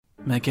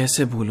मैं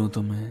कैसे भूलूं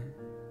तुम्हें,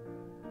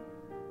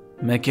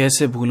 मैं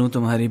कैसे भूलूं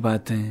तुम्हारी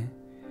बातें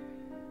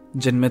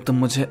जिनमें तुम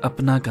मुझे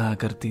अपना कहा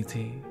करती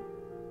थी।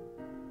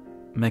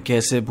 मैं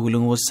कैसे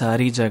भूलूं वो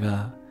सारी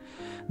जगह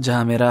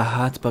जहां मेरा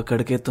हाथ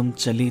पकड़ के तुम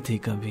चली थी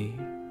कभी।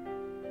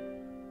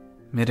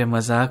 मेरे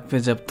मजाक पे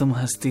जब तुम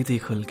हंसती थी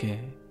खुल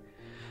के,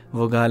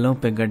 वो गालों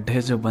पे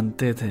गड्ढे जो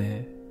बनते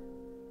थे,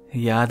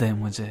 याद है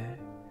मुझे।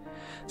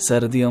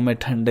 सर्दियों में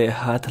ठंडे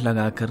हाथ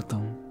लगाकर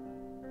तुम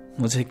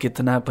मुझे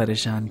कितना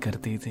परेशान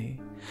करती थी।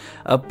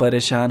 अब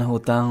परेशान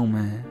होता हूं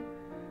मैं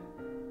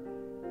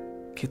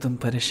कि तुम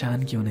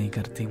परेशान क्यों नहीं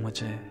करती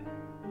मुझे।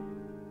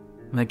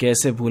 मैं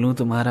कैसे भूलूं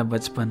तुम्हारा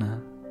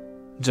बचपना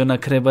जो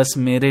नखरे बस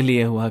मेरे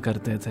लिए हुआ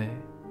करते थे।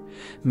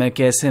 मैं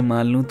कैसे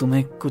मान लूं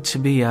तुम्हें कुछ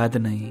भी याद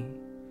नहीं।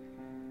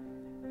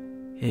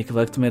 एक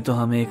वक्त में तो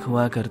हम एक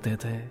हुआ करते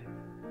थे।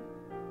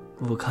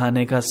 वो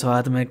खाने का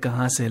स्वाद मैं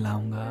कहां से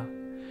लाऊंगा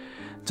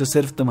जो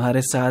सिर्फ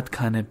तुम्हारे साथ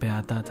खाने पे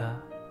आता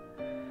था।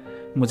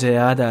 मुझे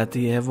याद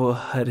आती है वो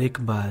हर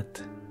एक बात,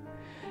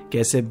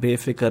 कैसे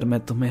बेफिक्र मैं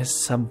तुम्हें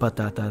सब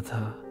बताता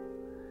था।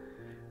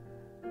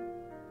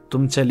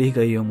 तुम चली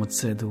गई हो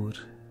मुझसे दूर,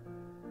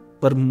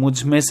 पर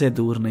मुझ में से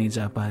दूर नहीं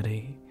जा पा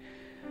रही।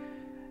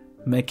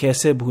 मैं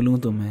कैसे भूलूं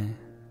तुम्हें,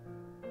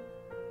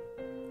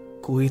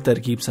 कोई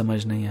तरकीब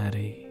समझ नहीं आ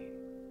रही।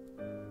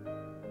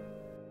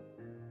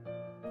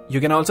 You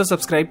can also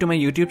subscribe to my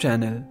YouTube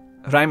channel,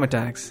 Rhyme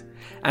Attacks,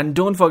 and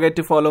don't forget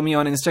to follow me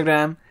on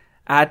Instagram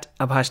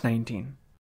 @Abhash19.